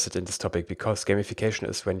was interested in this topic because gamification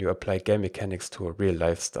is when you apply game mechanics to real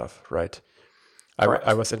life stuff, right?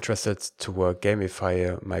 I was interested to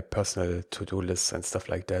gamify my personal to-do lists and stuff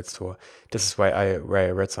like that. So this is why I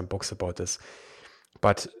read some books about this.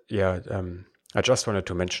 But I just wanted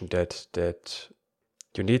to mention that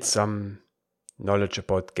you need some knowledge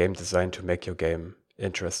about game design to make your game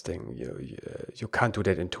interesting. You can't do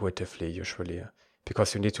that intuitively usually,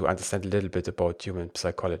 because you need to understand a little bit about human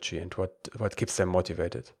psychology and what keeps them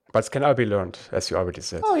motivated. But it can all be learned, as you already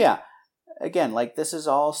said. Oh yeah. Again, like this is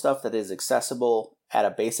all stuff that is accessible at a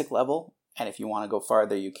basic level, and if you want to go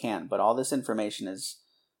farther, you can. But all this information is,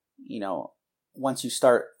 once you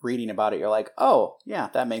start reading about it, you're like, oh yeah,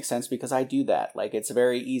 that makes sense because I do that. Like it's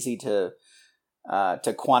very easy to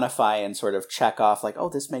quantify and sort of check off like, oh,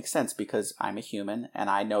 this makes sense because I'm a human and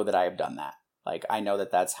I know that I have done that. Like I know that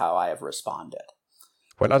that's how I have responded.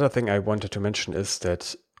 One other thing I wanted to mention is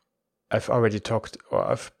that I've already talked,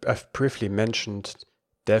 or I've briefly mentioned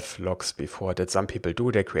dev logs before, that some people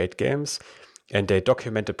do. They create games and they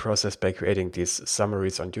document the process by creating these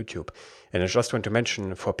summaries on YouTube. And I just want to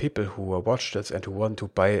mention, for people who watch this and who want to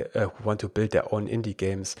build their own indie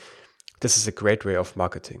games, this is a great way of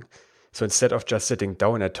marketing. So instead of just sitting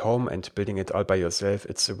down at home and building it all by yourself,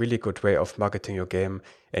 it's a really good way of marketing your game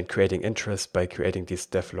and creating interest by creating these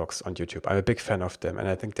devlogs on YouTube. I'm a big fan of them, and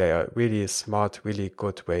I think they are really smart, really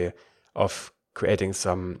good way of creating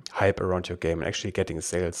some hype around your game and actually getting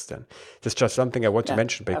sales then. This is just something I want to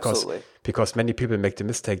mention because many people make the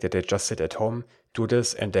mistake that they just sit at home, do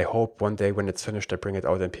this, and they hope one day when it's finished, they bring it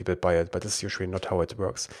out and people buy it. But this is usually not how it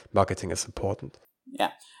works. Marketing is important.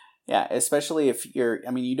 Yeah. Yeah, especially if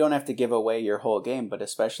you don't have to give away your whole game, but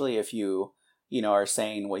especially if you are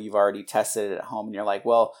saying, well, you've already tested it at home and you're like,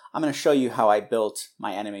 well, I'm going to show you how I built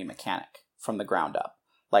my enemy mechanic from the ground up,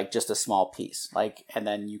 like just a small piece, and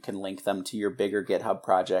then you can link them to your bigger GitHub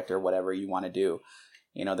project or whatever you want to do.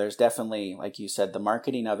 There's definitely, like you said, the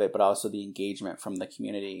marketing of it, but also the engagement from the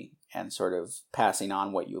community and sort of passing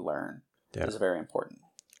on what you learn is very important.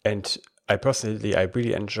 And I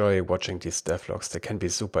really enjoy watching these devlogs. They can be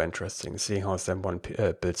super interesting, seeing how someone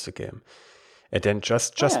builds the game. And then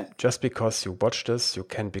just because you watch this, you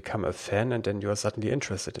can become a fan, and then you are suddenly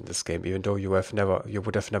interested in this game, even though you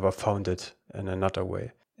would have never found it in another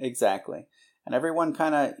way. Exactly. And everyone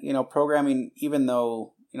kind of, programming, even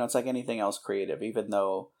though, it's like anything else creative, even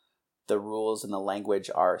though the rules and the language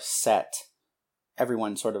are set,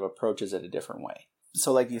 everyone sort of approaches it a different way.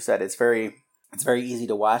 So like you said, it's very easy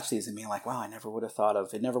to watch these and be like, wow, it never would have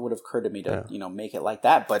occurred to me to, make it like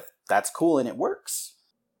that, but that's cool and it works.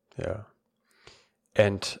 Yeah.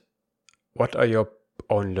 And what are your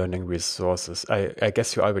own learning resources? I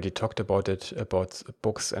guess you already talked about it, about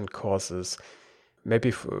books and courses.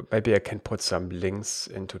 Maybe I can put some links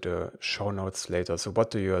into the show notes later. So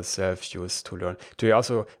what do you yourself use to learn? Do you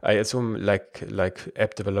also, I assume like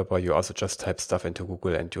app developer, you also just type stuff into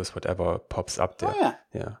Google and use whatever pops up there? Oh, yeah.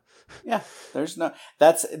 Yeah. Yeah, there's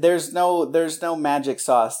no magic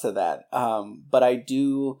sauce to that. But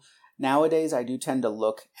nowadays I do tend to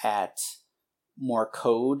look at more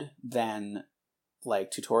code than like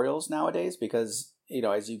tutorials nowadays, because,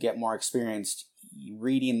 as you get more experienced,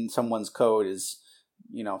 reading someone's code is,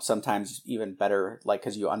 sometimes even better, like,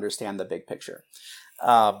 because you understand the big picture.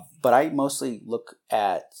 But I mostly look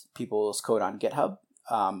at people's code on GitHub,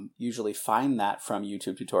 usually find that from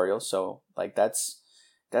YouTube tutorials. So like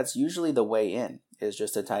that's usually the way in, is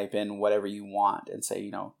just to type in whatever you want and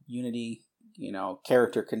say, Unity,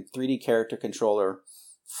 3D character controller,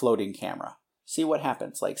 floating camera. See what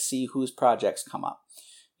happens. Like, see whose projects come up.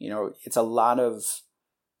 It's a lot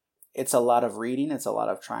of reading. It's a lot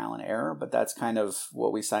of trial and error, but that's kind of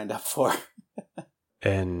what we signed up for.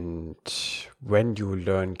 And when you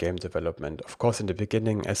learn game development, of course, in the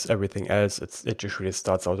beginning, as everything else, it usually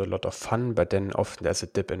starts out a lot of fun, but then often there's a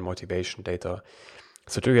dip in motivation later.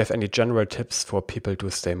 So do you have any general tips for people to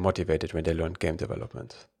stay motivated when they learn game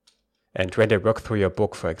development? And when they work through your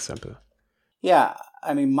book, for example? Yeah,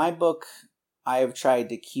 my book, I have tried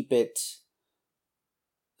to keep it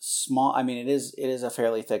small. It is a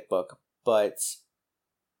fairly thick book, but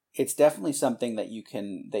it's definitely something that you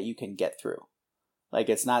can get through. Like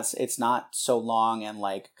it's not so long and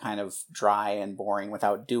like kind of dry and boring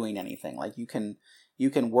without doing anything. Like you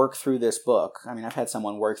can work through this book. I've had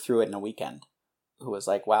someone work through it in a weekend who was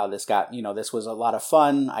like, wow, this was a lot of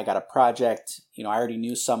fun. I got a project, I already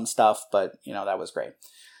knew some stuff, but that was great.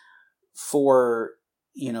 For,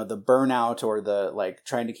 the burnout or the like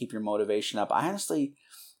trying to keep your motivation up, I honestly,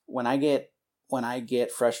 when I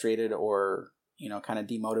get frustrated or, kind of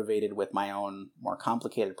demotivated with my own more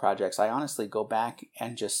complicated projects, I honestly go back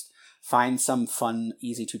and just find some fun,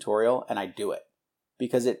 easy tutorial and I do it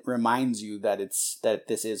because it reminds you that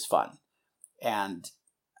this is fun. And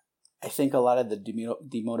I think a lot of the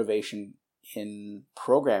demotivation in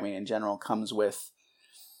programming in general comes with,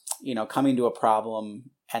 coming to a problem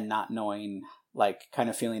and not knowing, like kind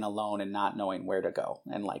of feeling alone and not knowing where to go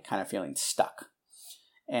and like kind of feeling stuck.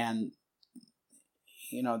 And,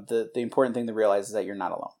 the important thing to realize is that you're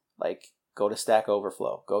not alone. Like go to Stack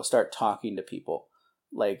Overflow, go start talking to people.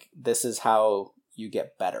 Like this is how you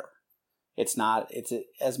get better. It's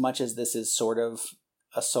as much as this is sort of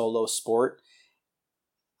a solo sport.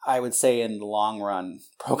 I would say in the long run,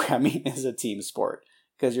 programming is a team sport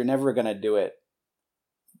because you're never going to do it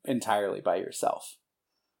entirely by yourself.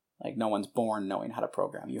 Like no one's born knowing how to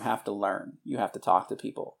program. You have to learn. You have to talk to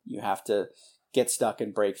people. You have to get stuck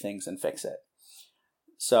and break things and fix it.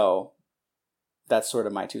 So that's sort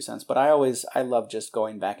of my 2 cents. But I love just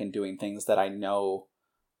going back and doing things that I know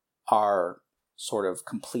are sort of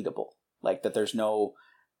completable. Like that there's no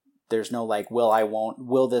like,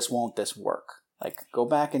 won't this work? Like go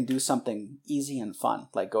back and do something easy and fun.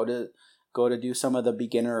 Like go to do some of the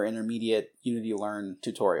beginner, intermediate Unity Learn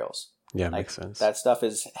tutorials. Yeah, like, makes sense. That stuff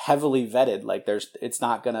is heavily vetted. Like there's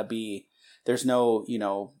no,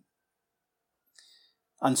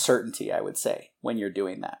 uncertainty, I would say, when you're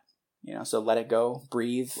doing that. So let it go,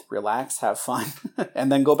 breathe, relax, have fun,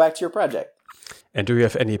 and then go back to your project. And do you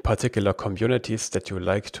have any particular communities that you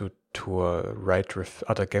like to write with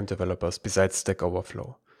other game developers besides Stack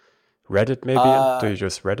Overflow? Reddit maybe? Do you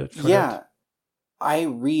use Reddit for that? I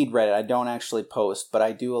read Reddit. I don't actually post, but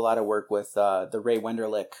I do a lot of work with the Ray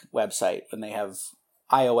Wenderlich website, and they have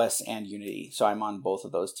iOS and Unity. So I'm on both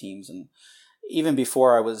of those teams. And even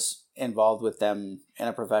before I was involved with them in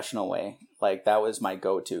a professional way, like that was my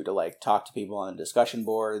go-to to like talk to people on discussion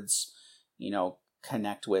boards,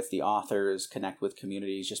 connect with the authors, connect with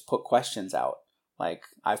communities, just put questions out. Like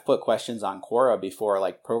I've put questions on Quora before,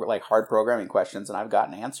 like hard programming questions, and I've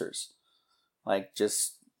gotten answers. Like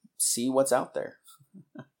just see what's out there.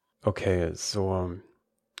 Okay, so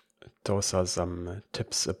those are some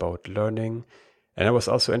tips about learning. And I was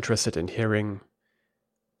also interested in hearing,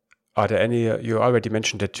 are there any, you already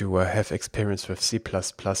mentioned that you have experience with C++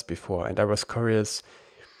 before, and I was curious,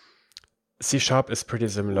 C# is pretty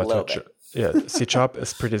similar C#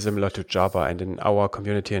 is pretty similar to Java, and in our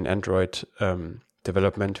community in Android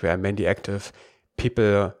development, where I'm mainly active,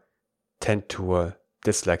 people tend to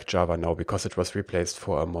dislike Java now because it was replaced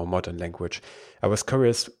for a more modern language. I was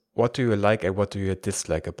curious, what do you like and what do you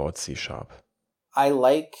dislike about C#? I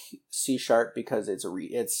like C# because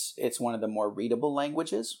it's one of the more readable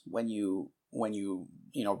languages when you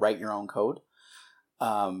write your own code,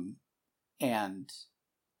 and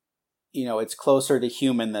it's closer to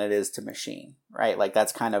human than it is to machine, right? Like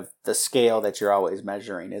that's kind of the scale that you're always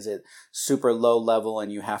measuring. Is it super low level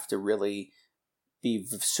and you have to really be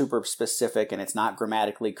super specific and it's not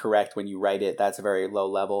grammatically correct when you write it? That's a very low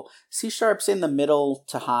level. C#'s in the middle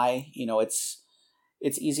to high.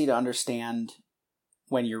 It's easy to understand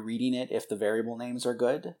when you're reading it if the variable names are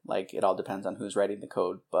good. Like it all depends on who's writing the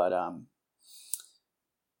code. But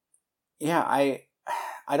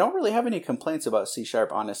I don't really have any complaints about C#,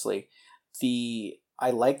 honestly.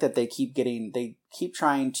 I like that they keep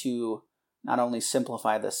trying to not only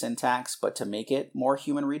simplify the syntax, but to make it more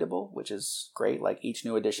human readable, which is great. Like each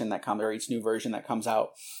new edition that comes, or each new version that comes out,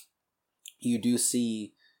 you do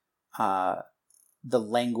see the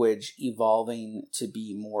language evolving to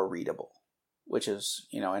be more readable, which is,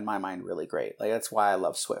 in my mind, really great. Like that's why I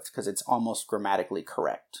love Swift, because it's almost grammatically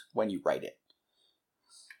correct when you write it.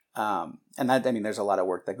 And that, there's a lot of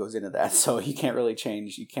work that goes into that. So you can't really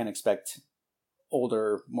change. You can't expect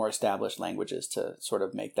older, more established languages to sort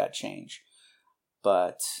of make that change.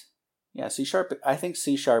 But yeah, C#, I think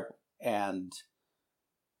C# and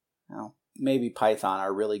maybe Python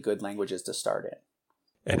are really good languages to start in.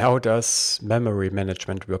 And how does memory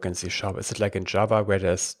management work in C#? Is it like in Java where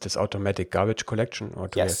there's this automatic garbage collection? Or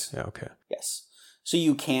yes. Yeah, okay. Yes. So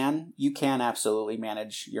you can absolutely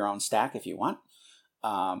manage your own stack if you want.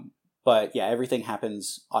 But yeah, everything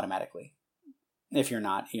happens automatically if you're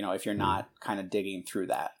not kind of digging through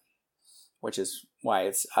that, which is why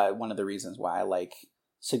it's one of the reasons why I like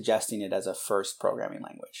suggesting it as a first programming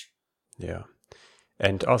language. Yeah.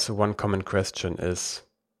 And also one common question is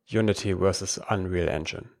Unity versus Unreal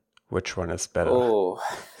Engine. Which one is better? Oh,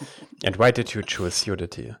 And why did you choose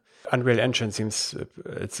Unity? Unreal Engine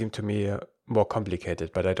seemed to me more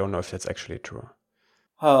complicated, but I don't know if that's actually true.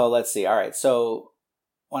 oh, let's see. All right. So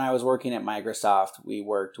when I was working at Microsoft, we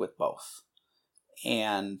worked with both.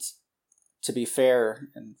 And to be fair,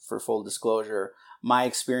 and for full disclosure, my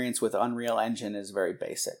experience with Unreal Engine is very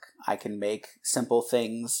basic. I can make simple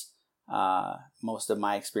things. Most of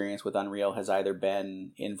my experience with Unreal has either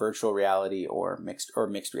been in virtual reality or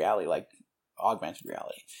mixed reality, like augmented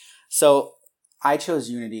reality. So I chose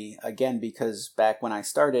Unity again because back when I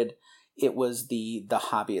started, it was the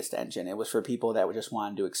hobbyist engine. It was for people that just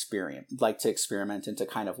wanted to experiment and to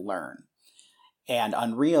kind of learn. And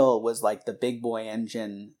Unreal was like the big boy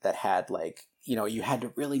engine that had like, you had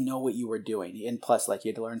to really know what you were doing. And plus, like, you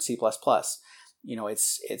had to learn C++.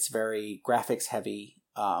 It's very graphics heavy.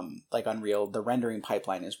 Like Unreal, the rendering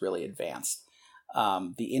pipeline is really advanced.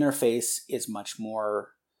 The interface is much more,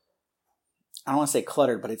 I don't want to say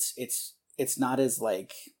cluttered, but it's not as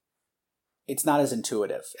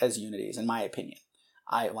intuitive as Unity's, in my opinion.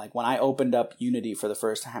 When I opened up Unity for the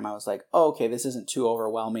first time, I was like, oh, okay, this isn't too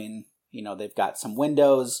overwhelming. They've got some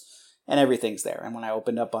windows and everything's there. And when I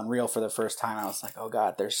opened up Unreal for the first time, I was like, oh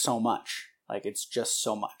God, there's so much. Like, it's just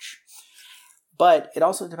so much. But it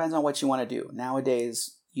also depends on what you want to do.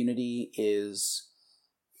 Nowadays, Unity is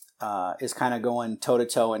kind of going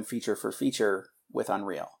toe-to-toe and feature for feature with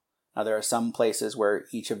Unreal. Now, there are some places where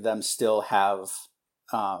each of them still have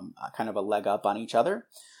kind of a leg up on each other.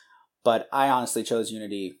 But I honestly chose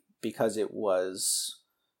Unity because that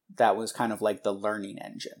was kind of like the learning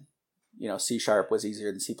engine. C# was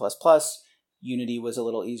easier than C++. Unity was a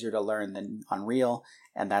little easier to learn than Unreal,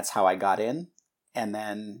 and that's how I got in. And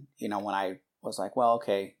then, when I was like, well,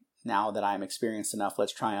 okay, now that I'm experienced enough,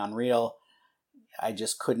 let's try Unreal. I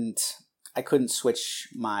couldn't switch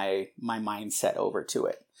my mindset over to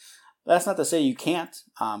it. But that's not to say you can't.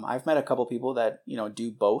 I've met a couple people that,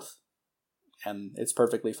 do both, and it's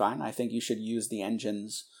perfectly fine. I think you should use the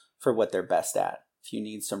engines for what they're best at. If you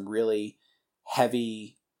need some really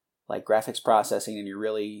heavy, like, graphics processing, and you're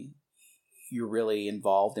really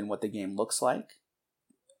involved in what the game looks like,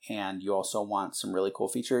 and you also want some really cool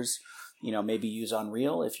features, maybe use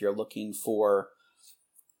Unreal. If you're looking for,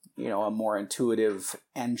 a more intuitive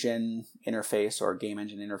engine interface or game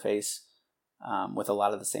engine interface with a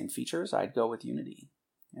lot of the same features, I'd go with Unity.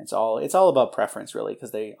 It's all about preference, really,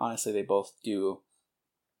 because they both do,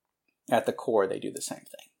 at the core, they do the same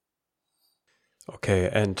thing. Okay,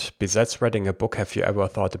 and besides writing a book, have you ever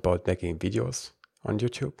thought about making videos on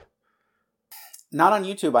YouTube? Not on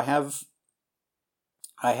YouTube.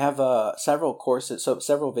 I have several courses,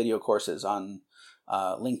 several video courses on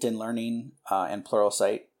LinkedIn Learning and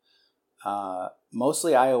Pluralsight.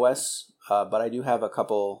 Mostly iOS, but I do have a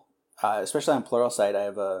couple, especially on Pluralsight.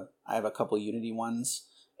 I have a couple Unity ones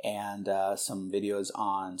and some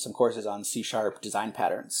courses on C# design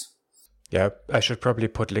patterns. Yeah, I should probably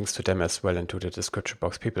put links to them as well into the description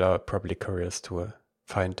box. People are probably curious to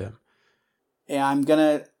find them. Yeah, I'm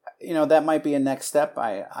gonna, that might be a next step.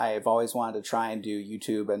 I've always wanted to try and do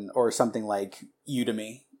YouTube or something like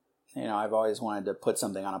Udemy. I've always wanted to put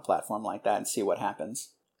something on a platform like that and see what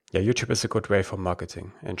happens. Yeah, YouTube is a good way for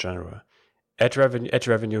marketing in general. Ad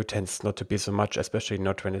revenue tends not to be so much, especially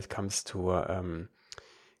not when it comes to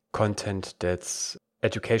content that's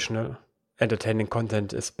educational. Entertaining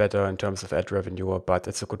content is better in terms of ad revenue, but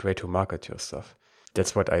it's a good way to market your stuff.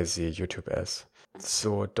 That's what I see YouTube as.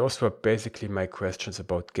 So those were basically my questions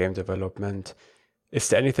about game development. Is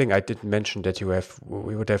there anything I didn't mention that you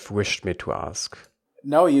would have wished me to ask?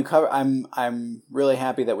 No, you cover. I'm really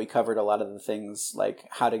happy that we covered a lot of the things, like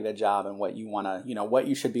how to get a job and what you want to, what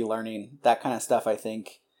you should be learning. That kind of stuff, I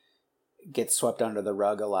think, gets swept under the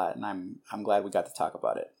rug a lot, and I'm glad we got to talk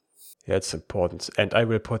about it. Yeah, it's important. And I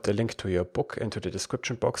will put the link to your book into the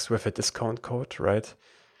description box with a discount code, right?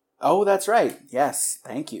 Oh, that's right. Yes,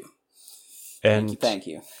 thank you. Thank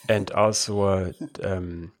you. And also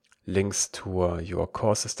links to your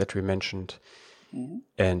courses that we mentioned. Mm-hmm.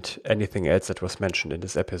 And anything else that was mentioned in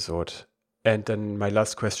this episode. And then my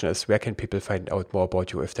last question is, where can people find out more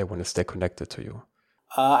about you if they want to stay connected to you?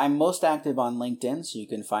 I'm most active on LinkedIn, so you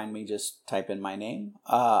can find me, just type in my name.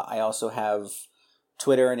 I also have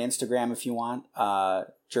Twitter and Instagram if you want,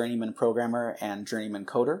 Journeyman Programmer and Journeyman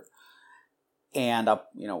Coder. And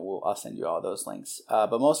I'll send you all those links.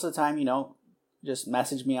 But most of the time, just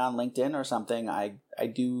message me on LinkedIn or something. I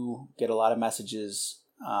do get a lot of messages.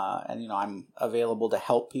 And I'm available to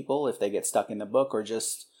help people if they get stuck in the book or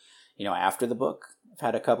just, after the book. I've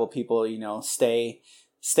had a couple people, stay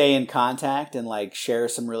in contact and like share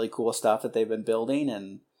some really cool stuff that they've been building.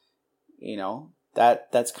 And,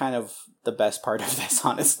 that's kind of the best part of this,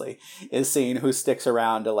 honestly, is seeing who sticks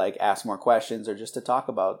around to like ask more questions or just to talk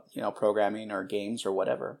about, programming or games or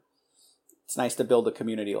whatever. It's nice to build a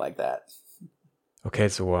community like that. Okay,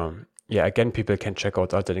 so again, people can check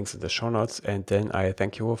out all the links in the show notes. And then I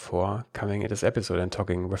thank you for coming in this episode and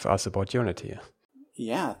talking with us about Unity.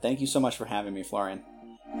 Yeah, thank you so much for having me, Florian.